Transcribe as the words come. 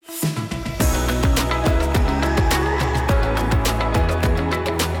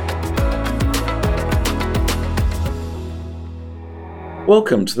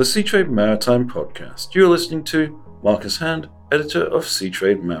Welcome to the Seatrade Maritime podcast. You're listening to Marcus Hand, editor of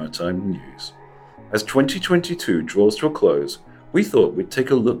Seatrade Maritime News. As 2022 draws to a close, we thought we'd take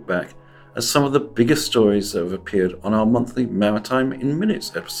a look back at some of the biggest stories that have appeared on our monthly Maritime in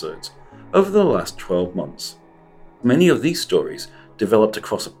Minutes episodes over the last 12 months. Many of these stories developed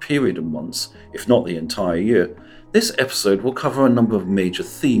across a period of months, if not the entire year. This episode will cover a number of major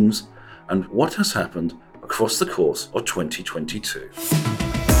themes and what has happened across the course of 2022.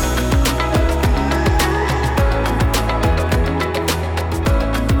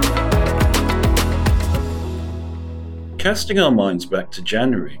 Casting our minds back to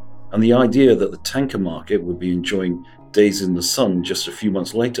January, and the idea that the tanker market would be enjoying days in the sun just a few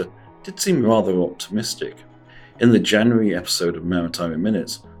months later did seem rather optimistic. In the January episode of Maritime in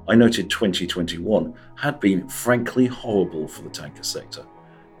Minutes, I noted 2021 had been frankly horrible for the tanker sector,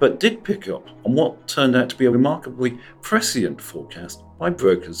 but did pick up on what turned out to be a remarkably prescient forecast by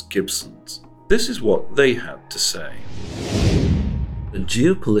brokers Gibson's. This is what they had to say. The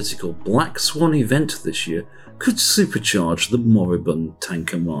geopolitical black swan event this year could supercharge the moribund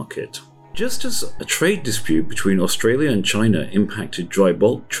tanker market. Just as a trade dispute between Australia and China impacted dry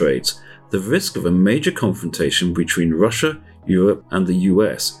bulk trades, the risk of a major confrontation between Russia, Europe, and the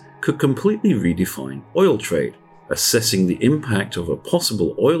US could completely redefine oil trade. Assessing the impact of a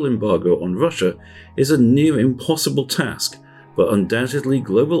possible oil embargo on Russia is a near impossible task, but undoubtedly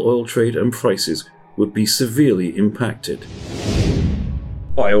global oil trade and prices would be severely impacted.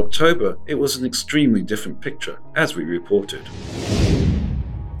 By October, it was an extremely different picture, as we reported.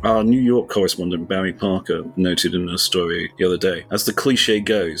 Our New York correspondent Barry Parker noted in a story the other day, as the cliche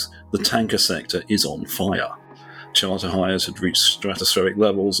goes, the tanker sector is on fire. Charter hires had reached stratospheric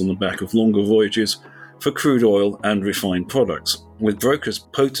levels on the back of longer voyages for crude oil and refined products, with brokers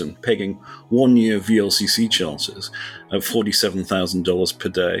potent pegging one-year VLCC charters at $47,000 per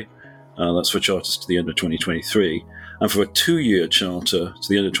day. That's for charters to the end of 2023. And for a two-year charter to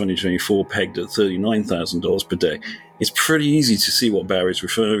the end of 2024 pegged at $39,000 per day. It's pretty easy to see what Barry's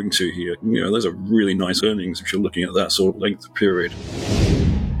referring to here. Those are really nice earnings if you're looking at that sort of length of period.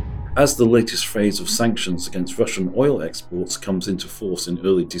 As the latest phase of sanctions against Russian oil exports comes into force in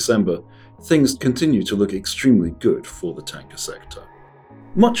early December, things continue to look extremely good for the tanker sector.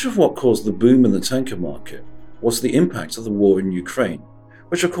 Much of what caused the boom in the tanker market was the impact of the war in Ukraine,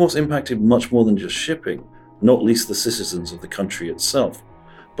 which of course impacted much more than just shipping, not least the citizens of the country itself.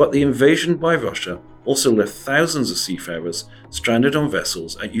 But the invasion by Russia also left thousands of seafarers stranded on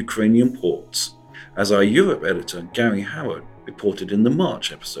vessels at Ukrainian ports, as our Europe editor Gary Howard reported in the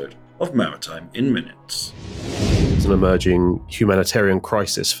March episode of Maritime in Minutes. It's an emerging humanitarian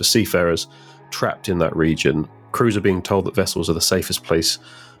crisis for seafarers trapped in that region. Crews are being told that vessels are the safest place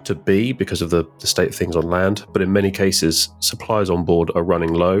to be because of the state of things on land, but in many cases, supplies on board are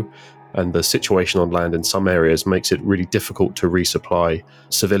running low, and the situation on land in some areas makes it really difficult to resupply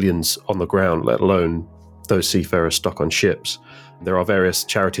civilians on the ground, let alone those seafarers stuck on ships. There are various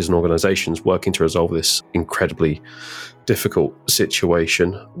charities and organisations working to resolve this incredibly difficult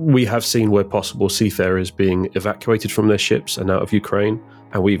situation. We have seen, where possible, seafarers being evacuated from their ships and out of Ukraine,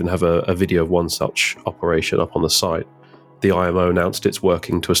 and we even have a video of one such operation up on the site. The IMO announced it's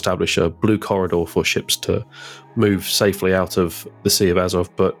working to establish a blue corridor for ships to move safely out of the Sea of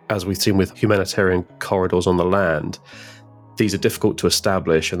Azov, but as we've seen with humanitarian corridors on the land, these are difficult to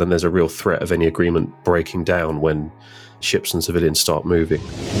establish, and then there's a real threat of any agreement breaking down when ships and civilians start moving.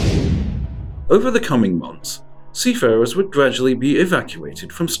 Over the coming months, seafarers would gradually be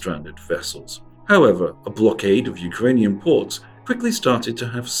evacuated from stranded vessels. However, a blockade of Ukrainian ports quickly started to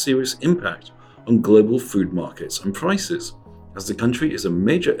have serious impact on global food markets and prices, as the country is a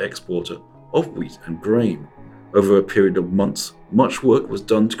major exporter of wheat and grain. Over a period of months, much work was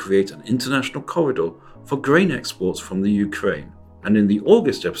done to create an international corridor for grain exports from the Ukraine, and in the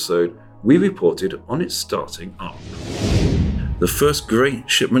August episode, we reported on its starting up. The first great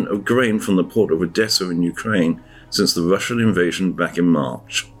shipment of grain from the port of Odessa in Ukraine since the Russian invasion back in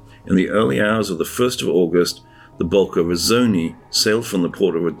March. In the early hours of the 1st of August, the bulker Razoni sailed from the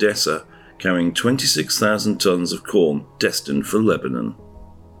port of Odessa, carrying 26,000 tons of corn destined for Lebanon.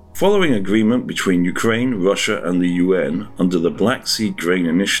 Following agreement between Ukraine, Russia, and the UN under the Black Sea Grain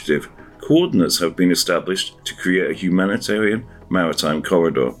Initiative, coordinates have been established to create a humanitarian maritime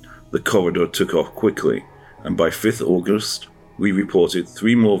corridor. The corridor took off quickly, and by 5th August, we reported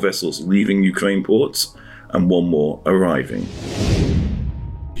 3 more vessels leaving Ukraine ports and 1 more arriving.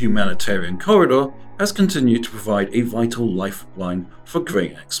 The humanitarian corridor has continued to provide a vital lifeline for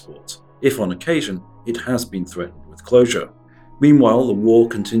grain exports, if on occasion it has been threatened with closure. Meanwhile, the war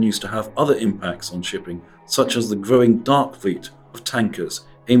continues to have other impacts on shipping, such as the growing dark fleet of tankers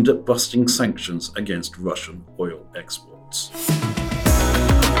aimed at busting sanctions against Russian oil exports.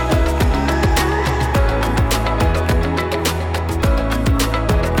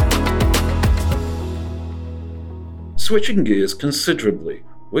 Switching gears considerably,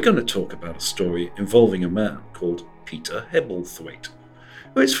 we're going to talk about a story involving a man called Peter Hebblethwaite,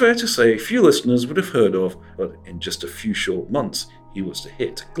 who it's fair to say few listeners would have heard of, but in just a few short months he was to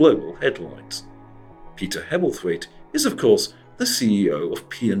hit global headlines. Peter Hebblethwaite is of course the CEO of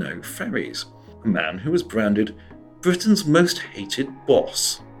P&O Ferries, a man who was branded Britain's most hated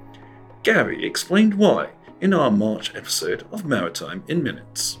boss. Gary explained why in our March episode of Maritime in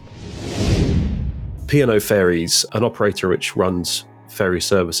Minutes. P&O Ferries, an operator which runs ferry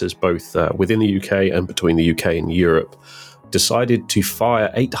services both within the UK and between the UK and Europe, decided to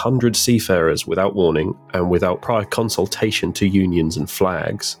fire 800 seafarers without warning and without prior consultation to unions and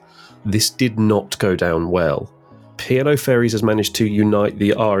flags. This did not go down well. P&O Ferries has managed to unite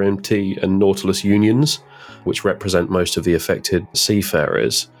the RMT and Nautilus unions, which represent most of the affected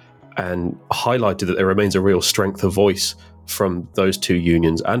seafarers, and highlighted that there remains a real strength of voice from those two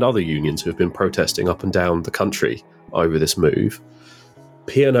unions and other unions who have been protesting up and down the country over this move.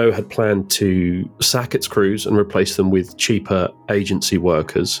 P&O had planned to sack its crews and replace them with cheaper agency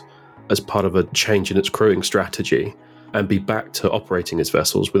workers as part of a change in its crewing strategy and be back to operating its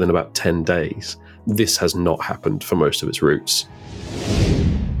vessels within about 10 days. This has not happened for most of its routes.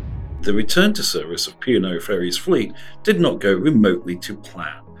 The return to service of P&O Ferries' fleet did not go remotely to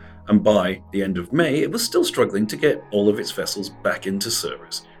plan, and by the end of May it was still struggling to get all of its vessels back into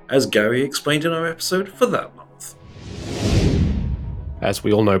service, as Gary explained in our episode for that month. As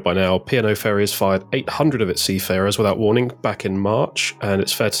we all know by now, P&O Ferries fired 800 of its seafarers without warning back in March, and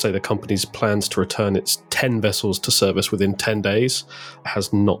it's fair to say the company's plans to return its 10 vessels to service within 10 days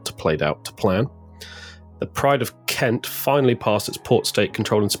has not played out to plan. The Pride of Kent finally passed its port state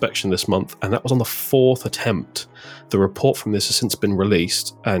control inspection this month, and that was on the 4th attempt. The report from this has since been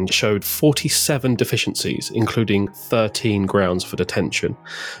released and showed 47 deficiencies, including 13 grounds for detention,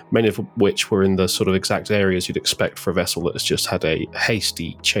 many of which were in the sort of exact areas you'd expect for a vessel that has just had a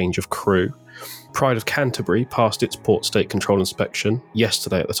hasty change of crew. Pride of Canterbury passed its port state control inspection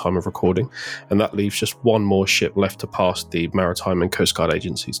yesterday at the time of recording, and that leaves just one more ship left to pass the Maritime and Coast Guard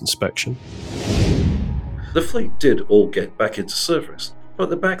Agency's inspection. The fleet did all get back into service, but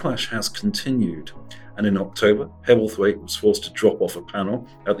the backlash has continued, and in October, Hebblethwaite was forced to drop off a panel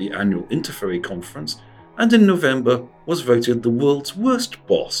at the annual Interferry Conference, and in November was voted the world's worst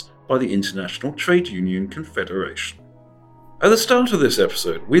boss by the International Trade Union Confederation. At the start of this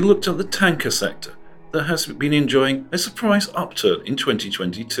episode, we looked at the tanker sector that has been enjoying a surprise upturn in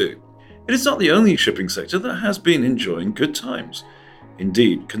 2022. It is not the only shipping sector that has been enjoying good times.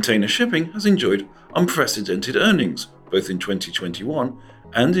 Indeed, container shipping has enjoyed unprecedented earnings, both in 2021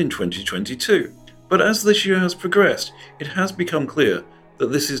 and in 2022. But as this year has progressed, it has become clear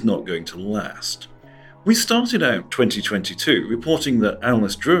that this is not going to last. We started out 2022 reporting that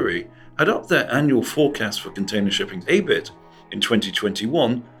Analyst Drury had upped their annual forecast for container shipping's EBIT in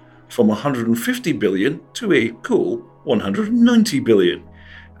 2021 from 150 billion to a cool 190 billion.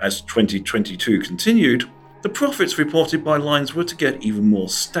 As 2022 continued, the profits reported by lines were to get even more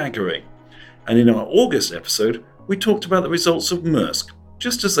staggering. And in our August episode, we talked about the results of Maersk,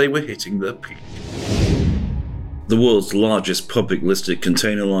 just as they were hitting their peak. The world's largest public listed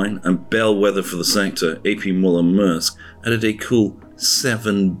container line and bellwether for the sector, A.P. Moller Maersk, added a cool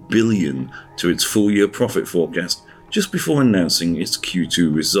 $7 billion to its full-year profit forecast just before announcing its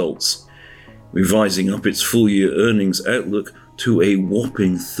Q2 results, revising up its full-year earnings outlook to a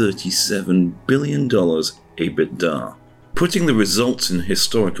whopping $37 billion EBITDA. Putting the results in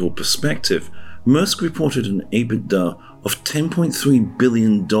historical perspective, Maersk reported an EBITDA of $10.3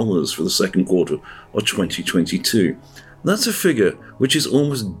 billion for the second quarter of 2022. That's a figure which is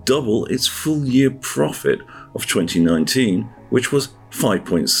almost double its full-year profit of 2019, which was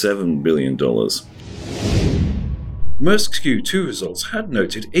 $5.7 billion. Maersk's Q2 results had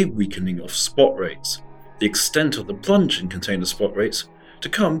noted a weakening of spot rates. The extent of the plunge in container spot rates to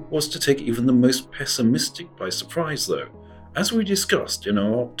come was to take even the most pessimistic by surprise, though, as we discussed in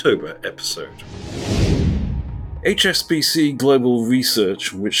our October episode. HSBC Global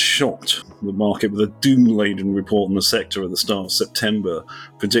Research, which shocked the market with a doom-laden report on the sector at the start of September,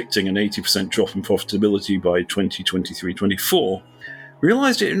 predicting an 80% drop in profitability by 2023-24,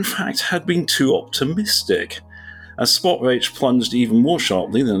 realised it in fact had been too optimistic, as spot rates plunged even more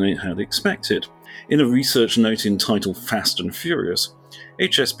sharply than it had expected. In a research note entitled Fast and Furious,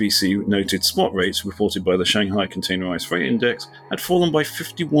 HSBC noted spot rates reported by the Shanghai Containerized Freight Index had fallen by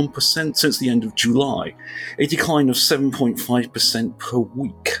 51% since the end of July, a decline of 7.5% per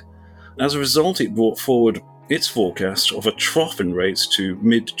week. As a result, it brought forward its forecast of a trough in rates to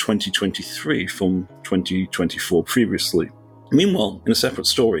mid-2023 from 2024 previously. Meanwhile, in a separate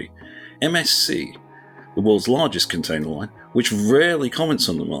story, MSC, the world's largest container line, which rarely comments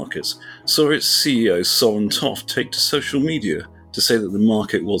on the markets, saw its CEO Soren Toft take to social media to say that the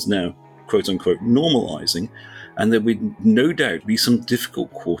market was now, quote-unquote, normalizing, and there would no doubt be some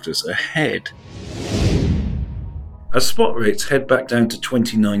difficult quarters ahead. As spot rates head back down to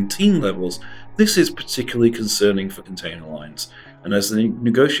 2019 levels, this is particularly concerning for container lines, and as they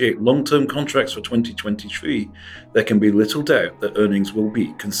negotiate long-term contracts for 2023, there can be little doubt that earnings will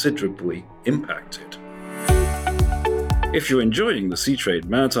be considerably impacted. If you're enjoying the Seatrade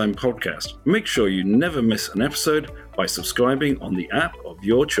Maritime podcast, make sure you never miss an episode by subscribing on the app of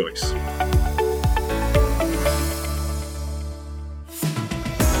your choice.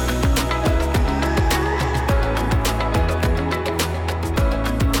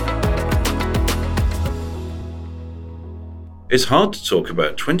 It's hard to talk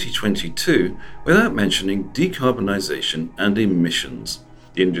about 2022 without mentioning decarbonisation and emissions.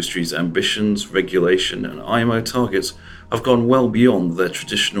 The industry's ambitions, regulation and IMO targets have gone well beyond their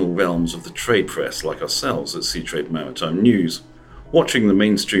traditional realms of the trade press like ourselves at Seatrade Maritime News. Watching the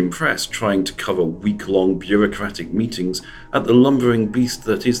mainstream press trying to cover week-long bureaucratic meetings at the lumbering beast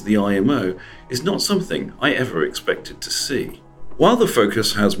that is the IMO is not something I ever expected to see. While the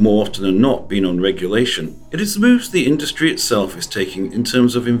focus has more often than not been on regulation, it is the moves the industry itself is taking in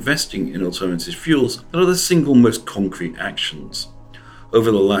terms of investing in alternative fuels that are the single most concrete actions.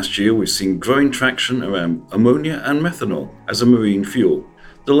 Over the last year, we've seen growing traction around ammonia and methanol as a marine fuel,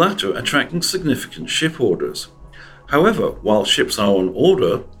 the latter attracting significant ship orders. However, while ships are on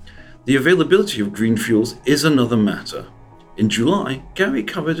order, the availability of green fuels is another matter. In July, Gary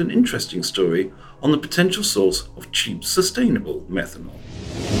covered an interesting story on the potential source of cheap, sustainable methanol.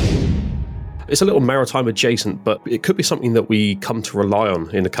 It's a little maritime adjacent, but it could be something that we come to rely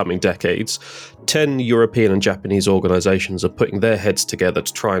on in the coming decades. 10 European and Japanese organisations are putting their heads together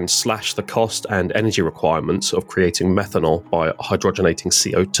to try and slash the cost and energy requirements of creating methanol by hydrogenating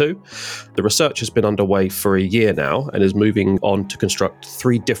CO2. The research has been underway for a year now and is moving on to construct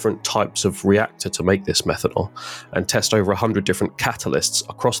 3 different types of reactor to make this methanol and test over 100 different catalysts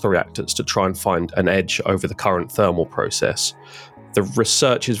across the reactors to try and find an edge over the current thermal process. The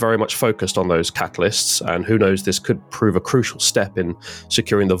research is very much focused on those catalysts, and who knows, this could prove a crucial step in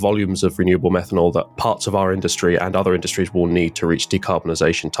securing the volumes of renewable methanol that parts of our industry and other industries will need to reach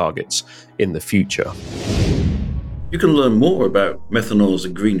decarbonisation targets in the future. You can learn more about methanol as a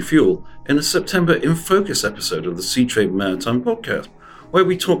green fuel in a September In Focus episode of the Seatrade Maritime podcast, where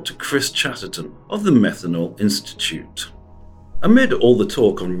we talk to Chris Chatterton of the Methanol Institute. Amid all the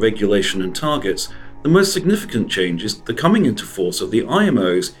talk on regulation and targets, the most significant change is the coming into force of the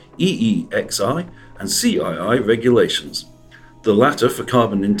IMO's EEXI and CII regulations, the latter for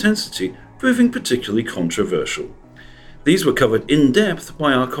carbon intensity proving particularly controversial. These were covered in depth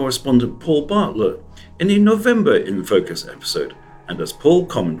by our correspondent Paul Bartlett in the November In Focus episode, and as Paul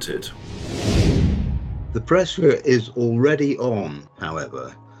commented, the pressure is already on,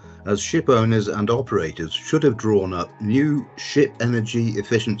 however, as ship owners and operators should have drawn up new Ship Energy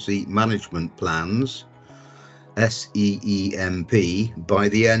Efficiency Management Plans, SEEMP, by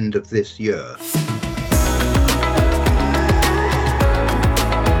the end of this year.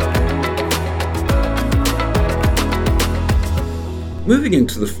 Moving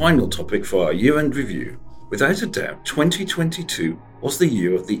into the final topic for our year-end review, without a doubt 2022 was the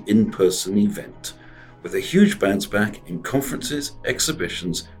year of the in-person event, with a huge bounce back in conferences,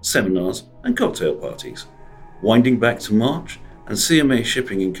 exhibitions, seminars and cocktail parties. Winding back to March, and CMA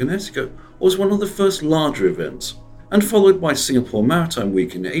Shipping in Connecticut was one of the first larger events, and followed by Singapore Maritime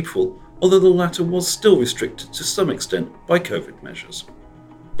Week in April, although the latter was still restricted to some extent by COVID measures.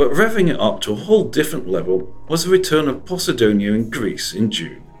 But revving it up to a whole different level was the return of Posidonia in Greece in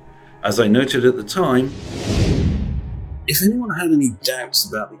June. As I noted at the time, if anyone had any doubts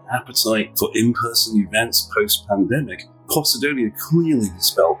about the appetite for in-person events post-pandemic, Posidonia clearly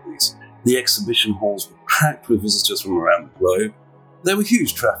dispelled these. The exhibition halls were packed with visitors from around the globe. There were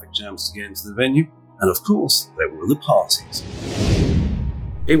huge traffic jams to get into the venue, and of course, there were the parties.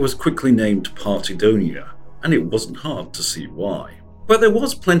 It was quickly named Partidonia, and it wasn't hard to see why. But there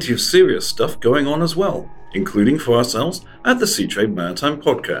was plenty of serious stuff going on as well, including for ourselves at the Seatrade Maritime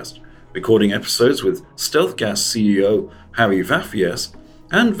podcast, recording episodes with Stealth Gas CEO Harry Vafias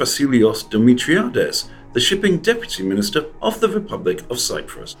and Vasilios Dimitriades the shipping deputy minister of the Republic of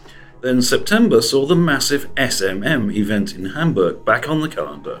Cyprus. Then September saw the massive SMM event in Hamburg back on the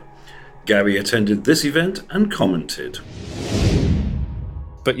calendar. Gary attended this event and commented.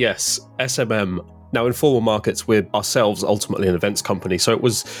 But yes, SMM. Now, in formal markets, we're ourselves ultimately an events company, so it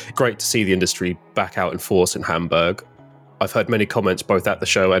was great to see the industry back out in force in Hamburg. I've heard many comments both at the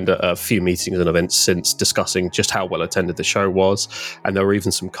show and at a few meetings and events since discussing just how well attended the show was, and there were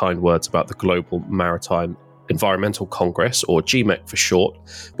even some kind words about the Global Maritime Environmental Congress, or GMEC for short,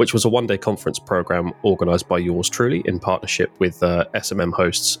 which was a one-day conference program organised by yours truly in partnership with SMM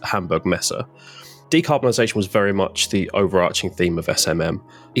hosts Hamburg Messe. Decarbonisation was very much the overarching theme of SMM,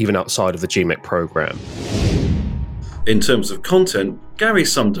 even outside of the GMEC program. In terms of content, Gary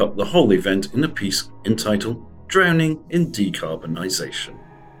summed up the whole event in a piece entitled Drowning in Decarbonisation.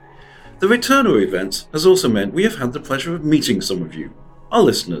 The return of events has also meant we have had the pleasure of meeting some of you, our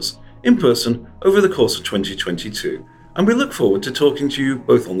listeners, in person over the course of 2022, and we look forward to talking to you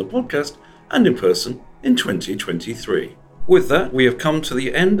both on the podcast and in person in 2023. With that, we have come to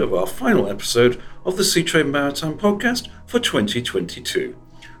the end of our final episode of the Seatrade Maritime podcast for 2022.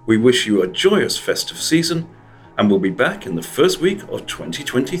 We wish you a joyous festive season, and we'll be back in the first week of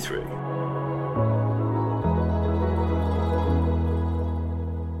 2023.